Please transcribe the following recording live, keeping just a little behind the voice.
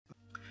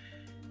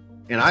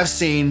And I've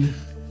seen,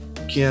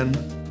 Ken,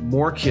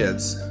 more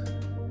kids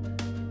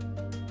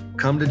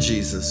come to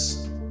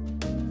Jesus,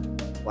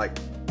 like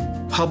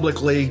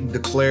publicly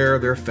declare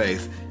their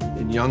faith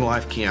in Young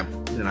Life Camp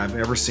than I've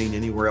ever seen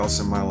anywhere else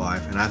in my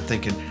life. And I'm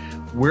thinking,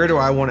 where do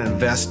I want to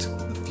invest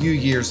the few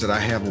years that I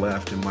have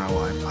left in my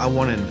life? I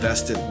want to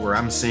invest it where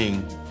I'm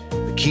seeing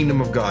the kingdom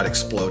of God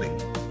exploding.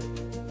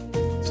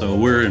 So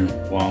we're in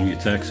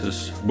Longview,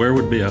 Texas. Where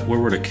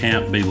would a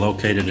camp be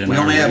located in? We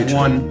only have region?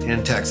 one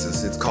in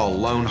Texas. It's called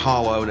Lone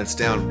Hollow, and it's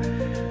down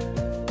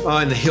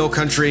in the hill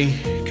country,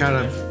 kind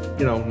of,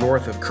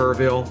 north of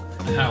Kerrville.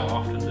 How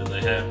often do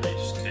they have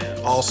these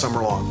camps? All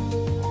summer long,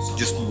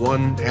 just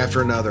one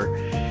after another,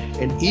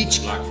 and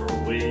each like for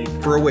a week.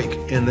 For a week,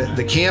 and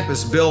the camp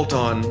is built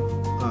on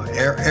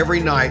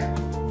every night.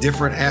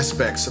 Different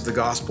aspects of the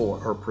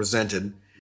gospel are presented.